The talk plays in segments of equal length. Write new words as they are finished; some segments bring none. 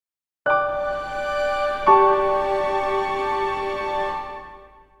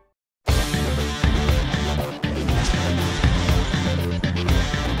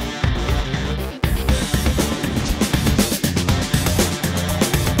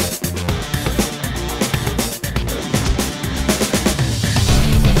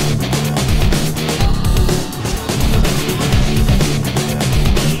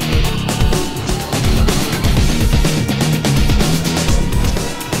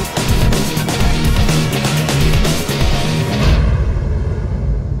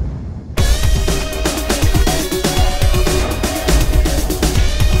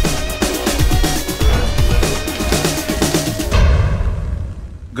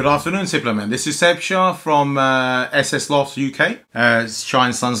Good afternoon, Tippler. This is Seb Shah from S&S Lofts UK,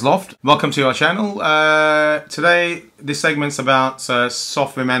 S&S Loft. Welcome to our channel. Today, this segment's about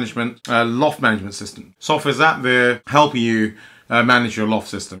software management, loft management system. Software's out there helping you manage your loft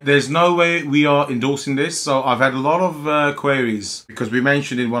system. There's no way we are endorsing this, so I've had a lot of queries because we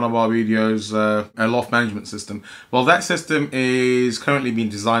mentioned in one of our videos a loft management system. Well, that system is currently being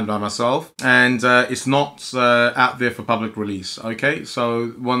designed by myself, and it's not out there for public release. Okay,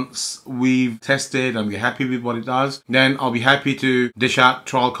 so once we've tested and we're happy with what it does, then I'll be happy to dish out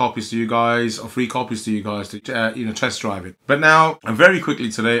trial copies to you guys or free copies to you guys to test drive it. But now, very quickly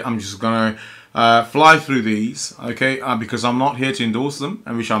today, I'm just gonna fly through these, okay, because I'm not here to endorse them,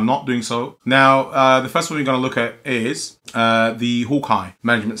 and which I'm not doing so. Now, the first one we're going to look at is the Hawkeye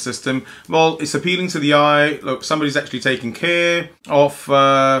management system. Well, it's appealing to the eye. Look, somebody's actually taking care of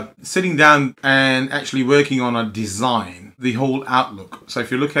sitting down and actually working on a design, the whole outlook. So if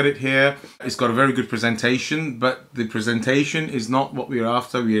you look at it here, it's got a very good presentation, but the presentation is not what we're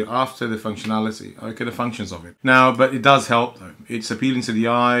after. We're after the functionality, okay, the functions of it. Now, but it does help though. It's appealing to the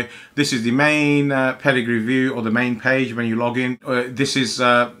eye. This is the main pedigree view, or the main page when you log in. This is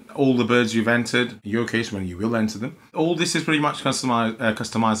all the birds you've entered, in your case when you will enter them. All this is pretty much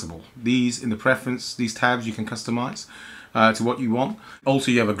customizable. These in the preference, these tabs you can customize to what you want.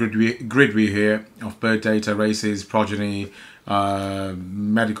 Also, you have a grid view here of bird data, races, progeny,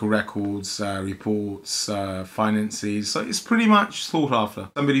 medical records, reports, finances. So it's pretty much thought after.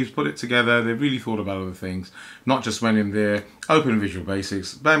 Somebody who's put it together, they've really thought about other things, not just went in there, open Visual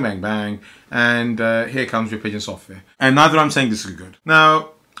Basics, bang, bang, bang, and here comes your Pigeon software. And neither I'm saying this is good.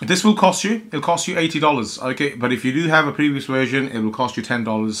 Now, this will cost you, it'll cost you $80, okay? But if you do have a previous version, it will cost you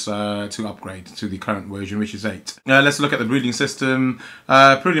 $10 to upgrade to the current version, which is 8. Let's look at the breeding system.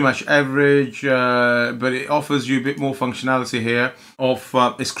 Pretty much average, but it offers you a bit more functionality here of,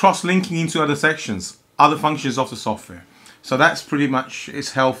 it's cross-linking into other sections, other functions of the software. So that's pretty much,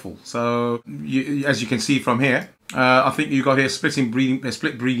 it's helpful. So as you can see from here, I think you've got here split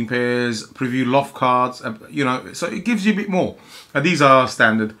breeding pairs, preview loft cards, so it gives you a bit more. These are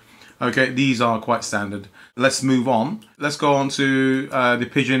standard. Okay, these are quite standard. Let's move on. Let's go on to the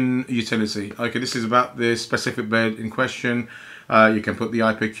pigeon utility. Okay, this is about the specific bird in question. You can put the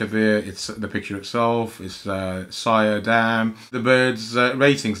eye picture there. It's the picture itself. It's sire, dam. The bird's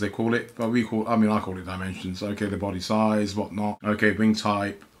ratings, they call it, but I call it dimensions. Okay, the body size, whatnot. Okay, wing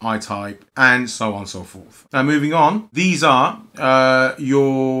type, eye type, and so on and so forth. Now moving on, these are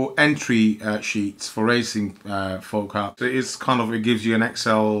your entry sheets for racing folk up. So it's kind of, it gives you an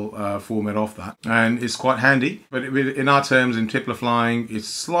Excel format of that, and it's quite handy. But in our terms, in Tippler flying, it's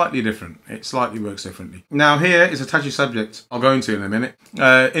slightly different. It slightly works differently. Now here is a touchy subject I'll go into in a minute.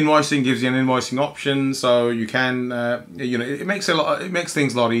 Invoicing gives you an invoicing option, so you can, it makes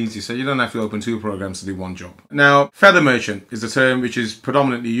things a lot easier. So you don't have to open 2 programs to do one job. Now, feather merchant is the term which is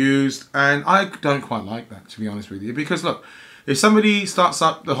predominantly used, and I don't quite like that, to be honest with you, because look, if somebody starts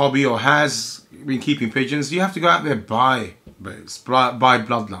up the hobby or has been keeping pigeons, you have to go out there and buy birds, buy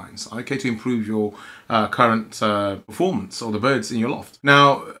bloodlines, okay, to improve your current performance or the birds in your loft.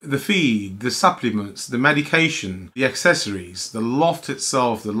 Now, the feed, the supplements, the medication, the accessories, the loft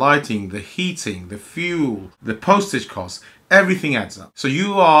itself, the lighting, the heating, the fuel, the postage costs, everything adds up. So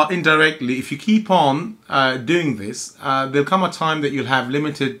you are indirectly, if you keep on doing this, there'll come a time that you'll have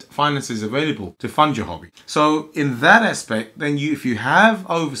limited finances available to fund your hobby. So in that aspect, then if you have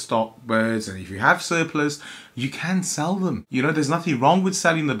overstocked birds and if you have surplus, you can sell them. There's nothing wrong with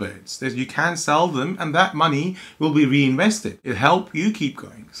selling the birds. You can sell them, and that money will be reinvested. It'll help you keep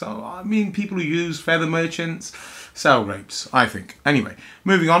going. So, I mean, people who use feather merchants sell grapes, I think. Anyway,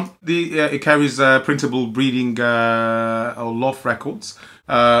 moving on. It carries printable breeding or loft records,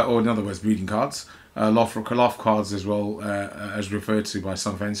 or in other words, breeding cards. Loft cards as well, as referred to by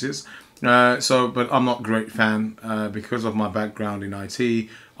some fanciers. But I'm not a great fan because of my background in IT.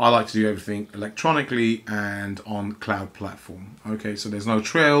 I like to do everything electronically and on cloud platform. Okay, so there's no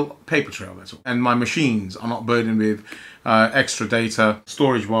paper trail, that's all. And my machines are not burdened with extra data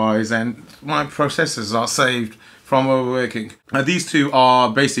storage-wise, and my processors are saved from overworking. These two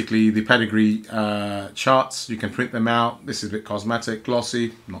are basically the pedigree charts. You can print them out. This is a bit cosmetic,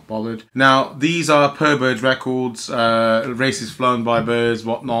 glossy, not bothered. Now, these are per bird records, races flown by birds,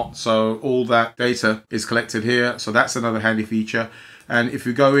 whatnot. So all that data is collected here. So that's another handy feature. And if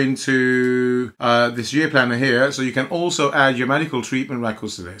you go into this year planner here, so you can also add your medical treatment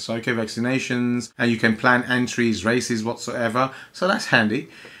records to this. So, okay, vaccinations, and you can plan entries, races, whatsoever. So that's handy.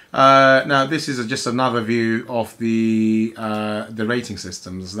 Now this is just another view of the rating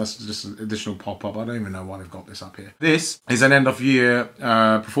systems. That's just an additional pop-up. I don't even know why they've got this up here. This is an end-of-year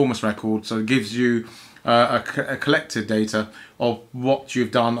performance record, so it gives you a collected data of what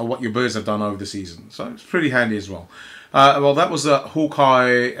you've done or what your birds have done over the season. So it's pretty handy as well. Well, that was a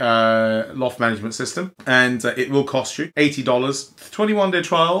Hawkeye loft management system, and it will cost you $80. 21-day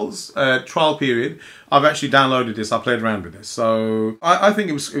trial period. I've actually downloaded this. I played around with this, so I think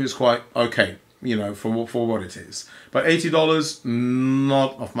it was quite okay, you know, for what it is. But $80,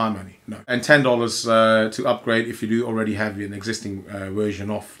 not of my money, no. And $10 to upgrade if you do already have an existing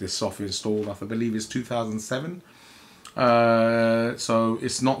version of this software installed. I believe it's 2007. So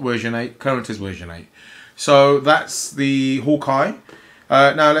it's not version 8. Current is version 8. So that's the Hawkeye.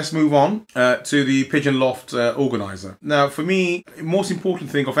 Now let's move on to the Pigeon Loft organizer. Now for me, the most important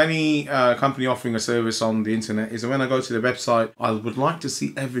thing of any company offering a service on the internet is that when I go to the website, I would like to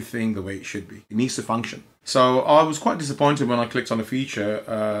see everything the way it should be. It needs to function. So I was quite disappointed when I clicked on the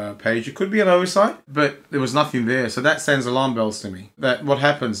feature page. It could be an oversight, but there was nothing there. So that sends alarm bells to me. That what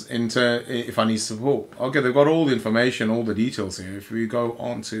happens if I need support. Okay, they've got all the information, all the details here. If we go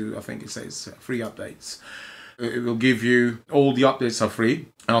on to, I think it says free updates. It will give you all the updates are free,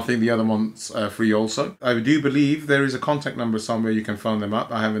 and I think the other ones are free also. I do believe there is a contact number somewhere you can phone them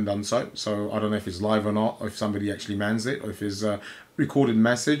up. I haven't done so, so I don't know if it's live or not, or if somebody actually mans it, or if it's a recorded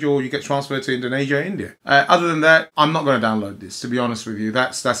message, or you get transferred to Indonesia, India. Other than that, I'm not going to download this, to be honest with you.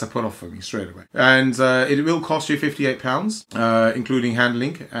 That's a put off for me straight away. And it will cost you £58, including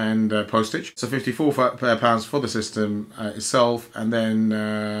handling and postage. So £54 for the system itself, and then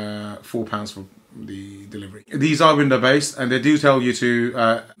 £4 for the delivery. These are window based, and they do tell you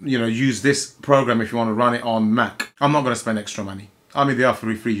to use this program if you want to run it on Mac. I'm not going to spend extra money. I mean, there are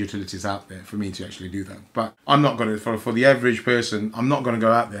free utilities out there for me to actually do that, but I'm not going to, for the average person, I'm not going to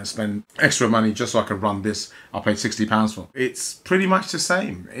go out there and spend extra money just so I can run this. I paid £60 for. It's pretty much the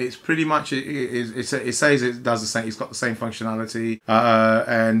same. It's pretty much, it says it does the same, it's got the same functionality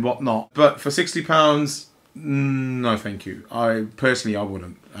and whatnot, but for £60, no thank you. I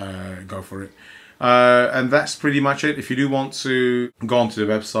wouldn't go for it. And that's pretty much it. If you do want to go onto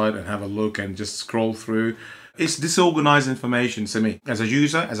the website and have a look and just scroll through, it's disorganized information to me. As a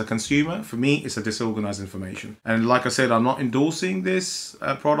user, as a consumer, for me, it's a disorganized information. And like I said, I'm not endorsing this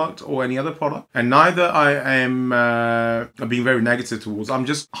product or any other product. And neither I am being very negative towards. I'm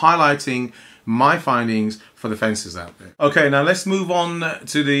just highlighting my findings for the fences out there. Okay, now let's move on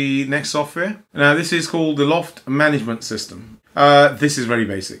to the next software. Now this is called the Loft Management System. This is very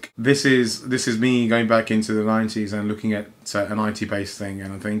basic. This is me going back into the 90s and looking at an IT-based thing,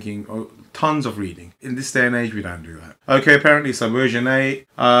 and I'm thinking, oh, tons of reading. In this day and age, we don't do that. Okay, apparently it's a version 8.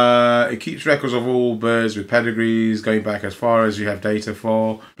 It keeps records of all birds with pedigrees going back as far as you have data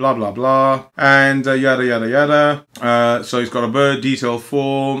for, blah, blah, blah, and yada, yada, yada. So it's got a bird detail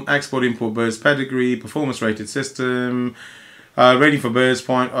form, export, import birds pedigree, performance rated system, rating for birds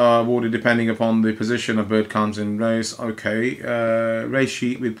point awarded depending upon the position of bird counts in race. Okay. Race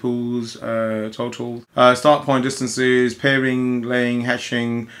sheet with pools total. Start point distances, pairing, laying,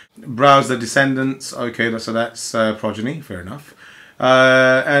 hatching, browse the descendants. Okay, so that's progeny, fair enough.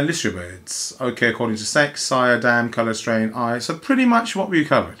 And list your birds. Okay, according to sex, sire, dam, colour, strain, eye. So pretty much what we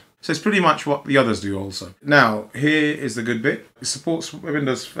covered. So it's pretty much what the others do also. Now, here is the good bit. It supports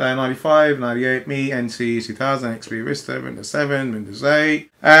Windows 95, 98, Me, NT, 2000, XP, Vista, Windows 7, Windows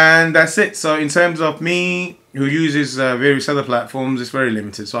 8. And that's it. So in terms of me, who uses various other platforms, it's very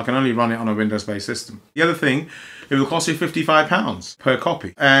limited. So I can only run it on a Windows-based system. The other thing, it will cost you £55 per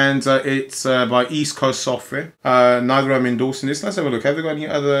copy. And it's by East Coast Software. Neither am endorsing this. Let's have a look. Have they got any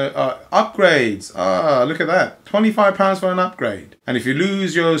other upgrades? Ah, look at that. £25 for an upgrade. And if you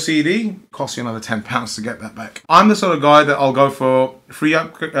lose your CD, it costs you another £10 to get that back. I'm the sort of guy that I'll go for free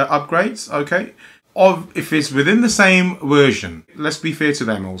upgrades, okay? If it's within the same version, let's be fair to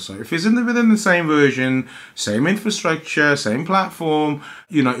them also. If it's within the same version, same infrastructure, same platform,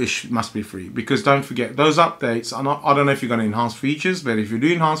 you know, it must be free. Because don't forget, those updates are not, I don't know if you're going to enhance features, but if you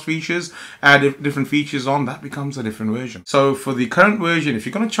do enhance features, add different features on, that becomes a different version. So for the current version, if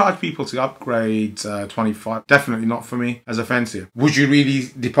you're going to charge people to upgrade 25, definitely not for me as a fancier. Would you really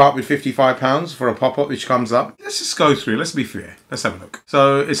depart with £55 for a pop-up which comes up? Let's just go through, let's be fair. Let's have a look.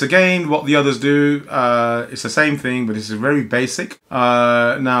 So it's again what the others do. It's the same thing, but it's very basic.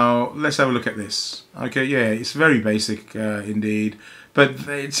 Now let's have a look at this. Okay, yeah, it's very basic indeed, but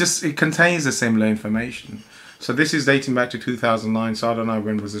it contains the similar information. So this is dating back to 2009, so I don't know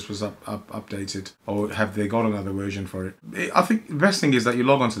when this was updated, or have they got another version for it. I think the best thing is that you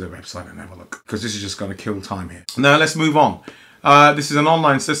log onto their website and have a look, because this is just going to kill time here. Now let's move on. This is an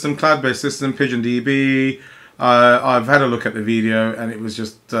online system, cloud-based system, Pigeon DB. I've had a look at the video, and it was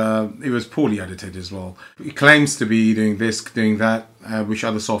just, it was poorly edited as well. It claims to be doing this, doing that, which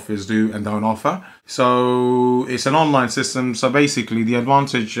other softwares do and don't offer. So it's an online system. So basically the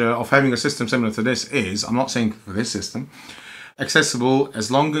advantage of having a system similar to this is, I'm not saying for this system, accessible as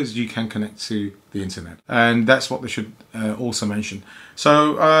long as you can connect to the internet, and that's what they should also mention.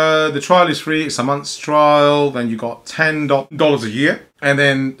 So the trial is free. It's a month's trial. Then you got $10 a year, and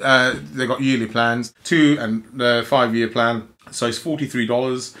then they got yearly plans, 2 and 5-year plan. So it's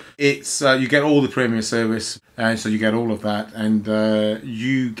 $43. It's you get all the premium service, and so you get all of that, and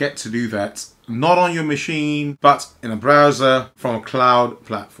you get to do that not on your machine, but in a browser from a cloud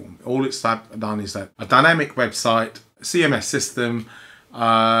platform. All it's done is that a dynamic website, CMS system,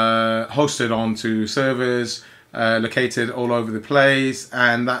 hosted onto servers, located all over the place,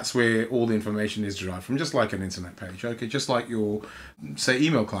 and that's where all the information is derived from, just like an internet page, okay, just like your, say,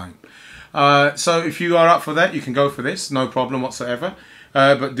 email client. So if you are up for that, you can go for this, no problem whatsoever.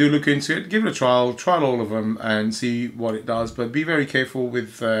 But do look into it, give it a trial all of them and see what it does. But be very careful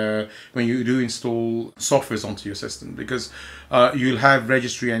with when you do install softwares onto your system, because you'll have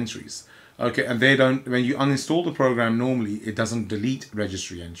registry entries. Okay, and they don't, when you uninstall the program, normally it doesn't delete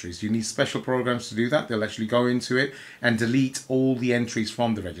registry entries. You need special programs to do that. They'll actually go into it and delete all the entries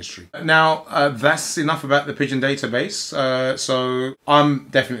from the registry. Now, that's enough about the Pigeon database. So I'm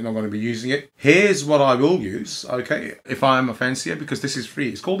definitely not going to be using it. Here's what I will use, okay, if I'm a fancier, because this is free.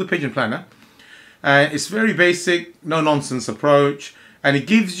 It's called the Pigeon Planner. It's very basic, no nonsense approach, and it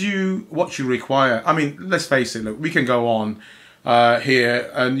gives you what you require. I mean, let's face it, look, we can go on here,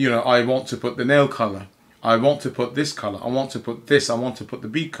 and you know, I want to put the nail color, I want to put this color, I want to put this, I want to put the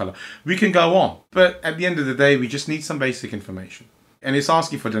beak color. We can go on, but at the end of the day, we just need some basic information, and it's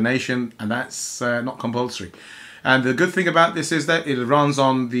asking for donation, and that's not compulsory. And the good thing about this is that it runs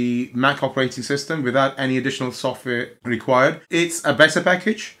on the Mac operating system without any additional software required. It's a better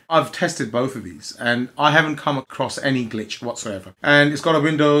package. I've tested both of these and I haven't come across any glitch whatsoever. And it's got a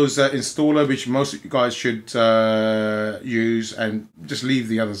Windows installer, which most of you guys should use, and just leave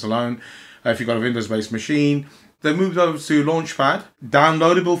the others alone if you've got a Windows-based machine. They moved over to Launchpad.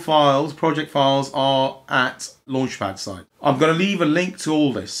 Downloadable files, project files, are at Launchpad site. I'm going to leave a link to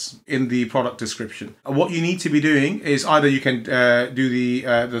all this in the product description. What you need to be doing is either you can do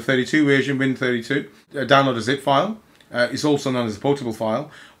the 32 version, Win32, download a zip file. It's also known as a portable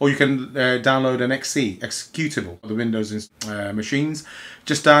file, or you can download an XC, executable, for the Windows machines.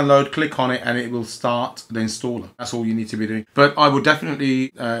 Just download, click on it, and it will start the installer. That's all you need to be doing. But I would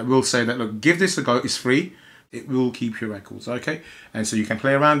definitely will say that, look, give this a go. It's free. It will keep your records, okay? And so you can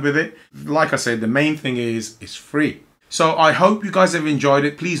play around with it. Like I said, the main thing is it's free. So I hope you guys have enjoyed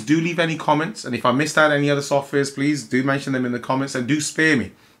it. Please do leave any comments. And if I missed out any other softwares, please do mention them in the comments, and do spare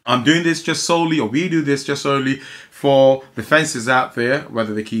me. I'm doing this just solely, or we do this just solely for the fanciers out there,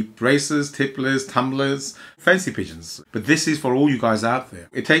 whether they keep racers, tipplers, tumblers, fancy pigeons. But this is for all you guys out there.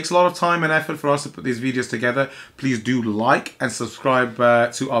 It takes a lot of time and effort for us to put these videos together. Please do like and subscribe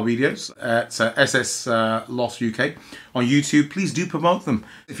to our videos at S&S Lofts UK on YouTube. Please do promote them.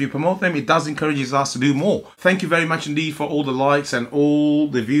 If you promote them, it does encourage us to do more. Thank you very much indeed for all the likes and all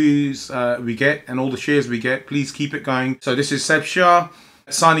the views we get and all the shares we get. Please keep it going. So this is Seb Shah,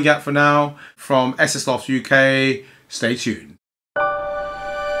 signing out for now from S&S Lofts UK. Stay tuned.